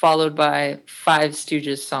followed by 5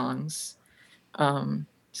 Stooges songs.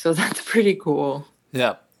 So that's pretty cool.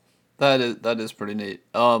 Yeah, that is pretty neat.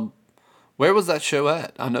 Where was that show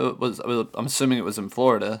at? I know I'm assuming it was in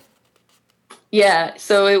Florida. Yeah,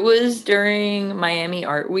 so it was during Miami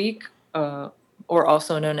Art Week, or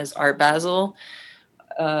also known as Art Basel.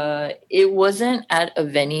 It wasn't at a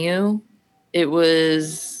venue. It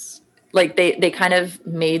was like they kind of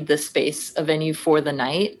made the space a venue for the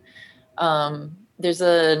night. There's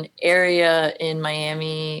an area in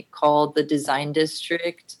Miami called the Design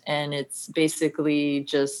District, and it's basically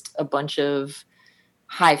just a bunch of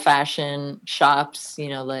high fashion shops,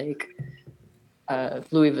 like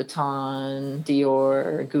Louis Vuitton,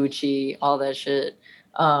 Dior, Gucci, all that shit.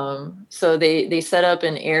 So they set up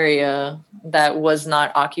an area that was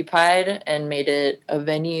not occupied and made it a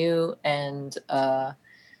venue, and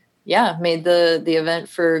made the event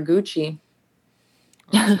for Gucci.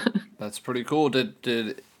 That's pretty cool. Did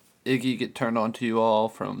Iggy get turned on to you all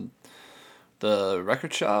from the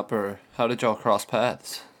record shop, or how did y'all cross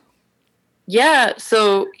paths? Yeah,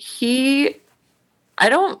 so I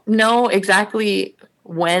don't know exactly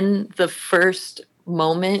when the first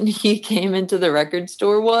moment he came into the record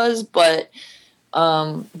store was, but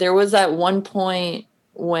there was at one point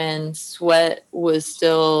when Sweat was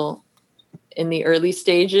still in the early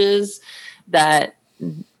stages that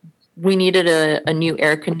we needed a new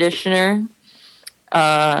air conditioner.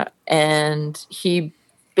 And he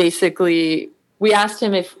basically we asked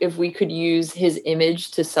him if we could use his image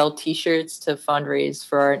to sell t-shirts to fundraise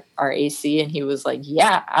for our AC, and he was like,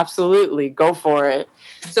 yeah, absolutely, go for it.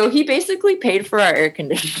 So he basically paid for our air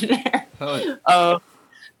conditioner.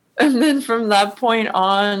 And then from that point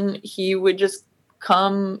on, he would just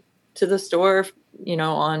come to the store,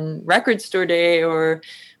 on record store day, or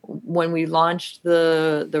when we launched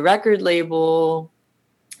the record label.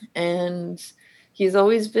 And he's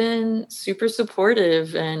always been super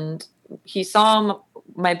supportive. And he saw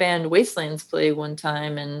my band Wastelands play one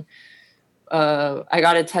time, and I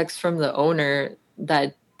got a text from the owner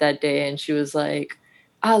that day, and she was like,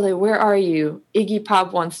 Ale, where are you? Iggy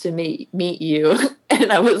Pop wants to meet you.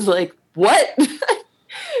 And I was like, what?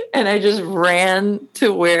 And I just ran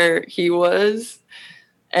to where he was,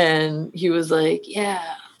 and he was like,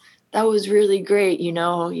 yeah, that was really great.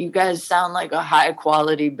 You guys sound like a high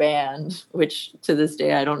quality band, which to this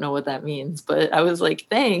day, I don't know what that means, but I was like,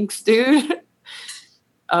 thanks, dude.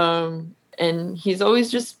 And he's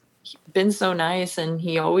always just been so nice, and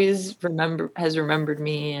he always has remembered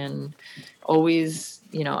me, and always,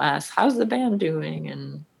 asks, how's the band doing?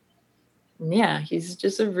 And yeah, he's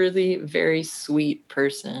just a really very sweet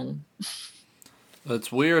person.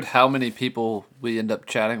 It's weird how many people we end up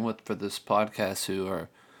chatting with for this podcast who are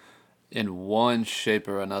in one shape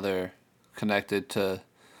or another connected to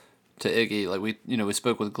Iggy. Like we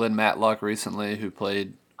spoke with Glenn Matlock recently, who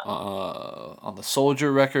played on the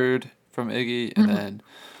Soldier record from Iggy, and then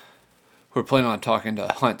we're planning on talking to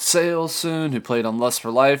Hunt Sales soon, who played on Lust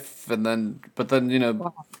for Life, but then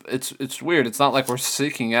it's weird. It's not like we're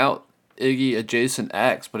seeking out Iggy adjacent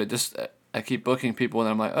acts, but I keep booking people, and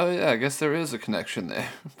I'm like, oh yeah, I guess there is a connection there,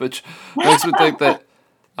 which makes me think that,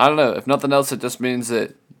 I don't know, if nothing else, it just means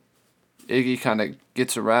that Iggy kind of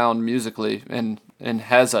gets around musically and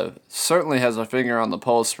certainly has a finger on the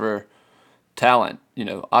pulse for talent.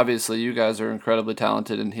 Obviously you guys are incredibly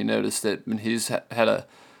talented, and he noticed it, and he's just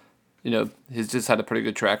had a pretty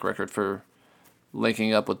good track record for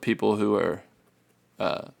linking up with people who are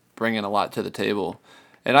bringing a lot to the table.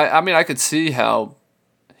 And I mean, I could see how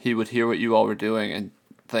he would hear what you all were doing and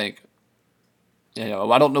think,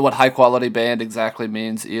 I don't know what high quality band exactly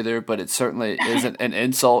means either, but it certainly isn't an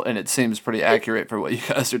insult, and it seems pretty accurate for what you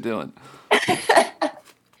guys are doing.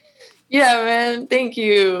 Yeah, man. Thank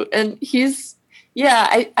you. And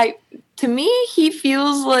I to me, he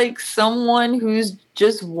feels like someone who's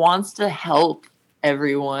just wants to help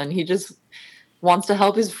everyone. He just wants to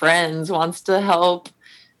help his friends, wants to help,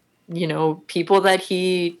 people that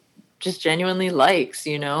he just genuinely likes,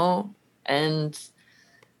 and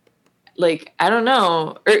like, I don't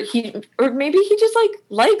know, or maybe he just like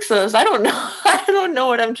likes us. I don't know. I don't know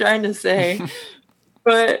what I'm trying to say.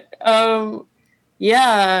 But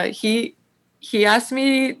yeah, he asked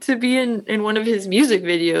me to be in one of his music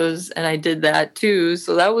videos, and I did that too.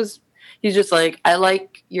 So he's just like, I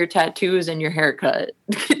like your tattoos and your haircut.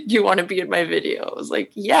 Do you want to be in my video? I was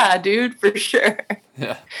like, yeah, dude, for sure.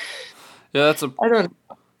 Yeah, that's I don't know.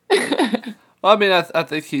 Well, I mean, I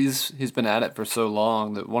think he's been at it for so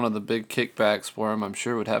long that one of the big kickbacks for him, I'm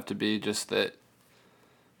sure, would have to be just that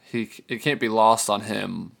it can't be lost on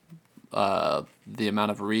him, the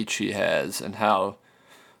amount of reach he has, and how,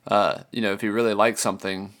 if he really likes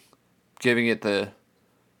something, giving it the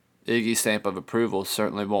Iggy stamp of approval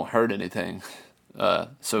certainly won't hurt anything.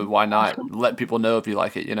 So why not let people know if you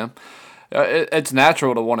like it, It's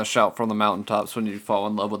natural to want to shout from the mountaintops when you fall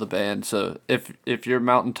in love with a band. So if your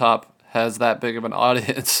mountaintop has that big of an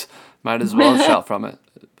audience, might as well shout from it.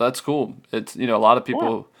 That's cool. It's, a lot of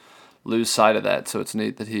people lose sight of that. So it's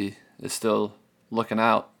neat that he is still looking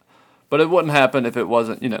out. But it wouldn't happen if it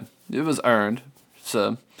wasn't, it was earned.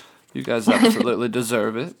 So you guys absolutely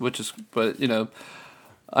deserve it, but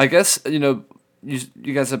I guess, you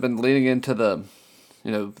guys have been leaning into the,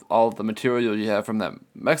 all of the material you have from that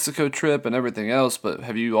Mexico trip and everything else, but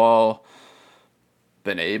have you all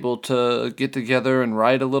been able to get together and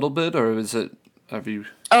write a little bit, or have you?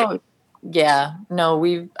 Oh, yeah.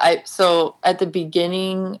 No, so at the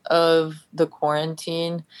beginning of the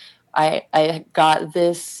quarantine, I got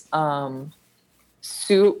this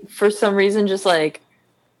suit for some reason, just like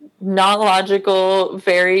not logical,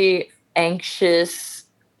 very anxious,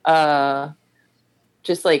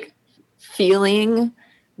 just like feeling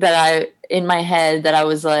in my head that I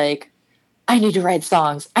was like, I need to write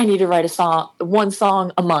songs. I need to write one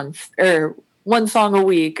song a month, or one song a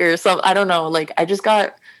week, or something. I don't know. Like, I just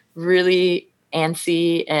got really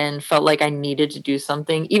antsy and felt like I needed to do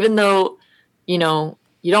something, even though, you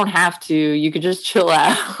don't have to. You could just chill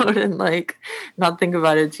out and like not think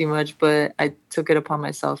about it too much. But I took it upon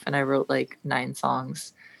myself, and I wrote like 9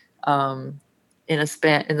 songs, in the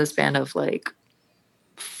span of like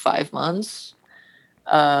 5 months.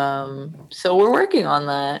 So we're working on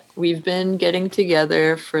that. We've been getting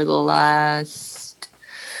together for the last,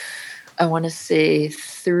 I want to say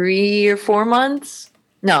 3 or 4 months.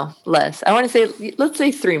 No, less. I want to say, let's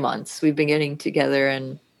say 3 months. We've been getting together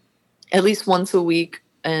and at least once a week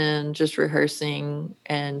and just rehearsing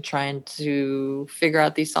and trying to figure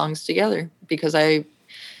out these songs together because I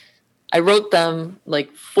wrote them,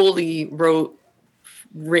 like fully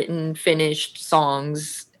written, finished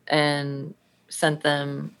songs and sent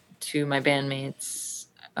them to my bandmates.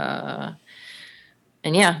 And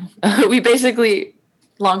yeah, we basically,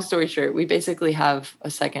 long story short, we basically have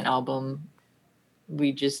a second album.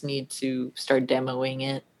 We just need to start demoing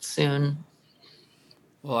it soon.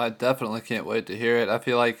 Well, I definitely can't wait to hear it. I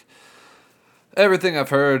feel like everything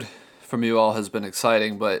I've heard from you all has been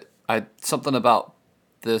exciting, but something about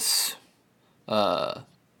this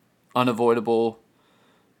unavoidable,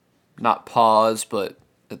 not pause, but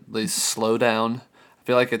at least slow down. I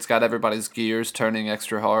feel like it's got everybody's gears turning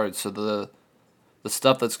extra hard. So the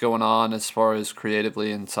stuff that's going on as far as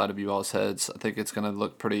creatively inside of you all's heads, I think it's going to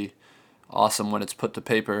look pretty awesome when it's put to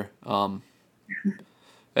paper.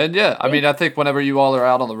 And yeah, I mean, I think whenever you all are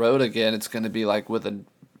out on the road again, it's going to be like with a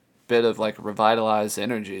bit of like revitalized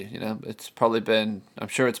energy. You know, it's probably been, I'm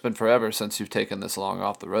sure it's been forever since you've taken this long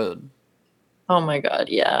off the road. Oh my God,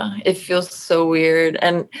 yeah. It feels so weird.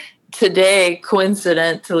 And today,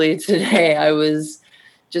 coincidentally, I was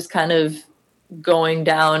just kind of going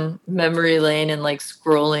down memory lane and like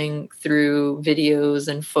scrolling through videos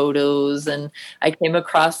and photos. And I came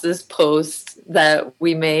across this post that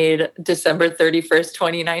we made December 31st,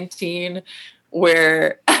 2019,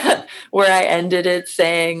 where where I ended it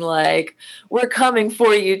saying like, "We're coming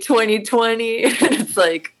for you 2020." And it's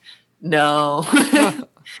like, no.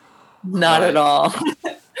 Not at all.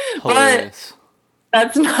 But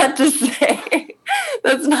that's not to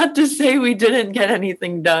say we didn't get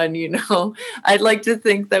anything done, you know. I'd like to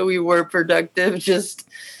think that we were productive, just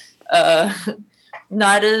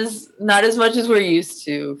not as much as we're used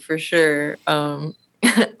to, for sure.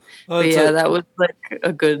 But yeah, that was like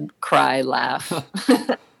a good cry laugh.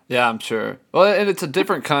 Yeah, I'm sure. Well, and it's a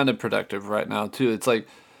different kind of productive right now too. It's like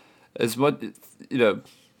as much, you know,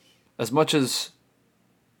 as much as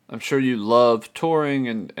I'm sure you love touring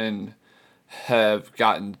and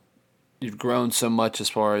you've grown so much as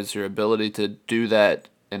far as your ability to do that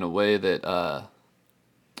in a way that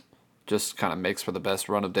just kind of makes for the best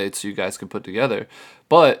run of dates you guys can put together.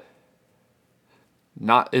 But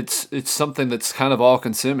it's something that's kind of all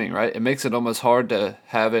consuming, right? It makes it almost hard to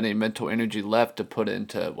have any mental energy left to put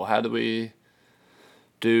into, well, how do we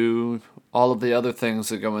do all of the other things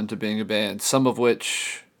that go into being a band, some of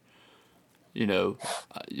which, you know,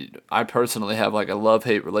 I personally have like a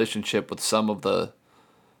love-hate relationship with some of the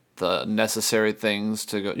necessary things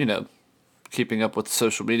to go, you know, keeping up with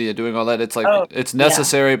social media, doing all that. It's like, it's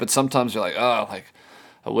necessary, but sometimes you're like, oh, like,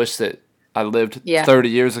 I wish that I lived 30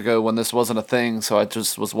 years ago when this wasn't a thing, so it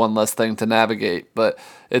just was one less thing to navigate. But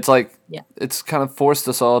it's like, it's kind of forced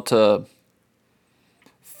us all to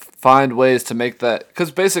find ways to make that,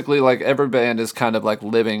 because basically, like, every band is kind of like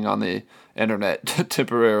living on the internet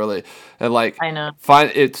temporarily, and like, I know.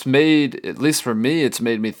 It's made, at least for me, it's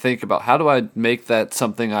made me think about how do I make that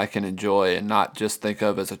something I can enjoy and not just think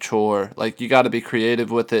of as a chore. Like, you got to be creative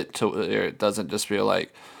with it to where it doesn't just feel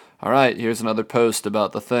like, all right, here's another post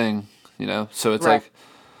about the thing, you know. So it's like,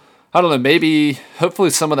 I don't know, maybe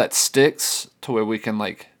hopefully some of that sticks to where we can,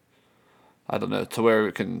 like, I don't know, to where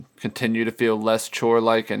we can continue to feel less chore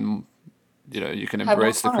like, and, you know, you can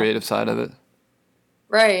embrace the creative side of it.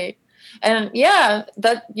 Right. And yeah,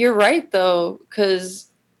 that you're right though, because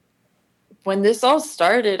when this all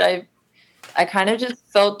started, I kind of just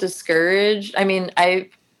felt discouraged. I mean, I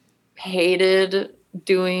hated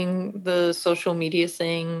doing the social media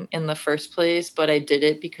thing in the first place, but I did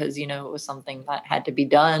it because, you know, it was something that had to be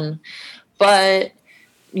done. But,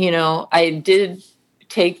 you know, I did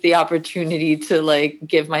take the opportunity to like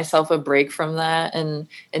give myself a break from that. And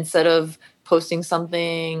instead of posting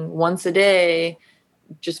something once a day,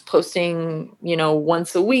 just posting, you know,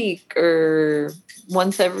 once a week or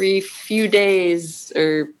once every few days,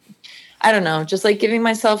 or I don't know, just like giving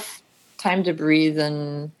myself time to breathe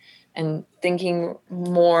and thinking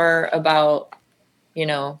more about, you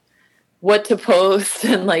know, what to post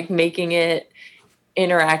and like making it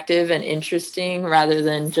interactive and interesting rather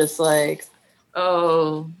than just like,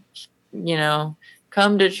 oh, you know,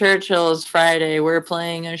 come to Churchill's Friday, we're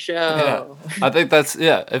playing a show. Yeah. I think that's,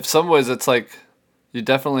 in some ways it's like, you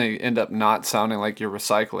definitely end up not sounding like you're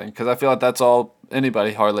recycling, because I feel like that's all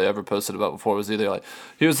anybody hardly ever posted about before was either like,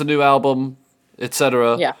 here's the new album,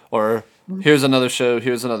 etc., or here's another show,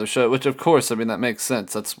 which of course, I mean, that makes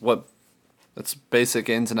sense. That's basic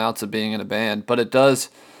ins and outs of being in a band. But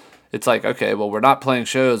it's like, okay, well, we're not playing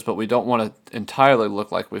shows, but we don't want to entirely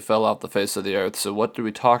look like we fell off the face of the earth. So what do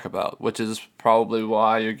we talk about? Which is probably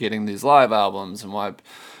why you're getting these live albums and why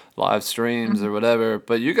live streams or whatever.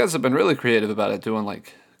 But you guys have been really creative about it, doing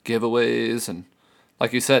like giveaways and,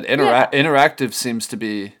 like you said, interactive seems to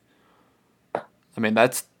be. I mean,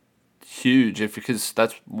 that's huge because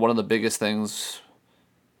that's one of the biggest things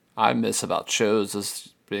I miss about shows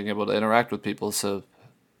is being able to interact with people. So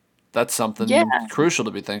that's something crucial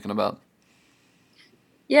to be thinking about.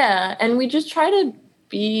 Yeah, and we just try to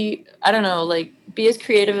be, I don't know, like be as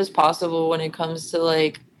creative as possible when it comes to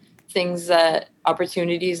like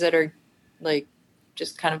opportunities that are like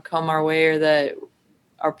just kind of come our way or that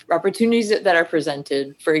are opportunities that are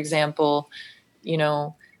presented. For example, you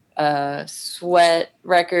know, Sweat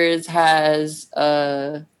Records has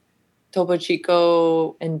a Topo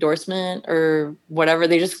Chico endorsement or whatever.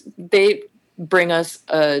 They bring us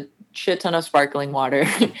a shit ton of sparkling water.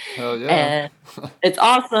 Hell yeah. And it's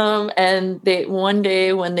awesome. And one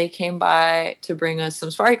day when they came by to bring us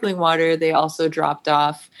some sparkling water, they also dropped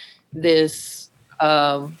off this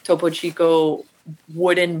Topo Chico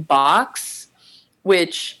wooden box,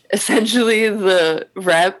 which essentially the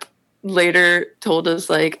rep later told us,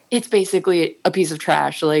 like, it's basically a piece of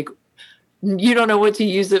trash. Like, you don't know what to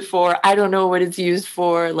use it for. I don't know what it's used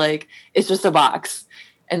for. Like, it's just a box.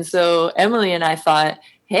 And so Emily and I thought,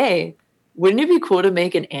 hey, wouldn't it be cool to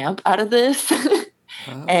make an amp out of this?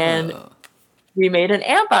 And we made an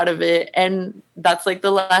amp out of it. And that's like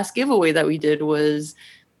the last giveaway that we did was,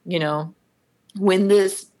 win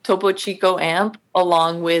this Topo Chico amp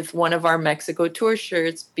along with one of our Mexico tour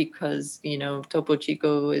shirts because, Topo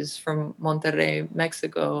Chico is from Monterrey,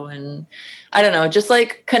 Mexico. And I don't know, just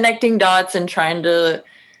like connecting dots and trying to,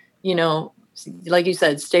 like you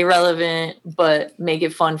said, stay relevant, but make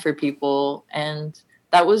it fun for people. And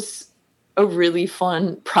that was a really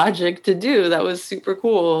fun project to do. That was super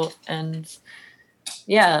cool. And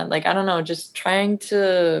yeah, like, I don't know, just trying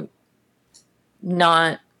to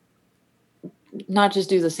not just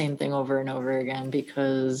do the same thing over and over again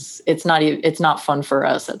because it's not fun for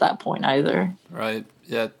us at that point either. Right.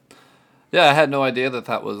 Yeah. Yeah. I had no idea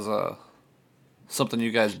that was something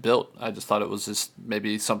you guys built. I just thought it was just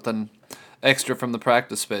maybe something extra from the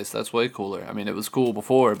practice space. That's way cooler. I mean, it was cool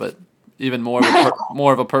before, but even more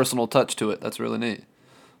of a personal touch to it. That's really neat.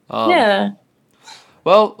 Yeah.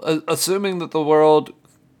 Well, assuming that the world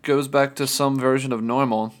goes back to some version of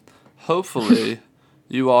normal, hopefully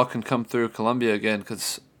you all can come through Colombia again,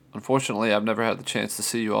 because unfortunately I've never had the chance to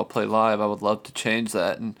see you all play live. I would love to change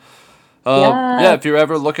that. And if you're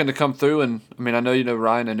ever looking to come through, and I mean, I know you know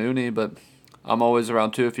Ryan and Uni, but I'm always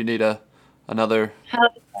around too if you need another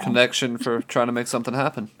connection for trying to make something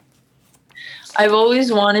happen. I've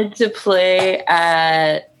always wanted to play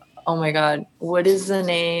at, oh my God, what's the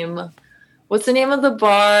name of the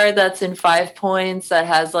bar that's in 5 Points that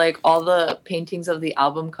has like all the paintings of the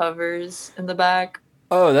album covers in the back?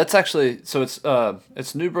 Oh, that's actually, so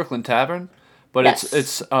it's New Brooklyn Tavern, but yes.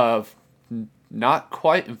 it's not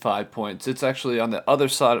quite in 5 Points. It's actually on the other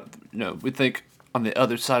side. We think on the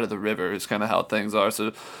other side of the river is kind of how things are.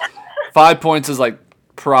 So 5 Points is like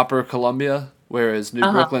proper Columbia, whereas New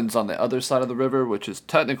Brooklyn's on the other side of the river, which is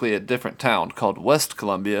technically a different town called West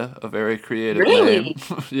Columbia, a very creative name.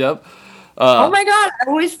 Yep. Oh my God! I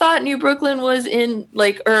always thought New Brooklyn was in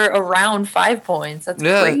or around 5 Points. That's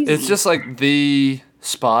crazy. Yeah, it's just like the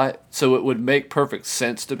spot, so it would make perfect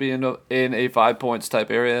sense to be in a 5 Points type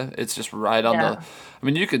area. It's just right on the. I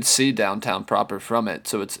mean, you can see downtown proper from it,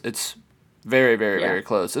 so it's very, very, very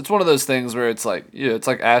close. It's one of those things where it's like it's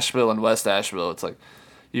like Asheville and West Asheville. It's like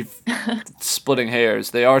you've splitting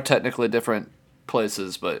hairs. They are technically different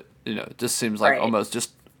places, but it just seems like almost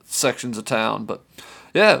just sections of town. But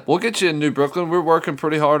yeah, we'll get you in New Brooklyn. We're working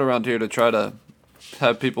pretty hard around here to try to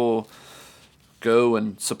have people go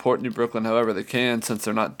and support New Brooklyn however they can, since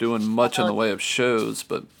they're not doing much in the way of shows.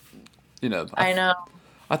 But I know.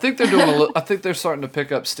 I think they're doing I think they're starting to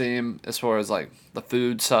pick up steam as far as like the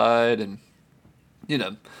food side, and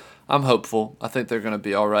I'm hopeful. I think they're going to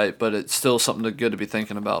be all right, but it's still something good to be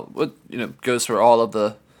thinking about. What goes for all of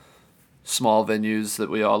the small venues that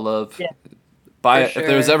we all love. Yeah. If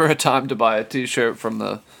there's ever a time to buy a T-shirt from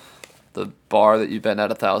the bar that you've been at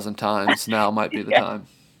 1,000 times, now might be the time.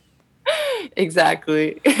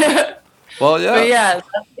 Exactly. Well, yeah. But yeah, that's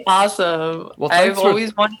awesome. Well, I've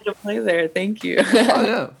always wanted to play there. Thank you. Oh,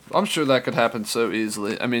 yeah. I'm sure that could happen so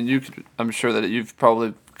easily. I mean, I'm sure that you've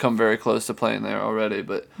probably come very close to playing there already.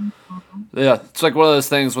 But yeah, it's like one of those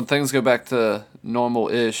things when things go back to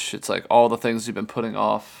normal-ish. It's like all the things you've been putting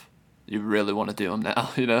off, you really want to do them now.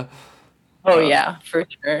 You know. Oh yeah, for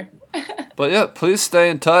sure. But yeah, please stay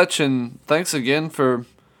in touch, and thanks again for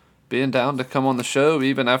being down to come on the show,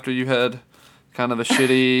 even after you had kind of a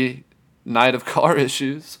shitty night of car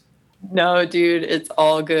issues. No, dude, it's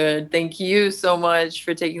all good. Thank you so much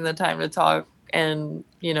for taking the time to talk and,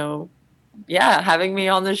 having me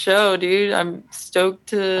on the show, dude. I'm stoked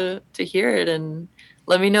to hear it, and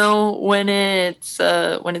let me know when it's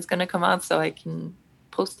going to come out so I can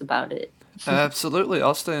post about it. Absolutely.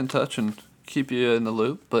 I'll stay in touch and keep you in the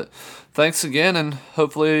loop. But thanks again, and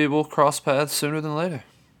hopefully we'll cross paths sooner than later.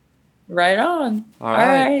 Right on. All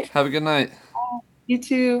right. Have a good night. You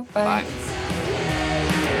too. Bye. Bye.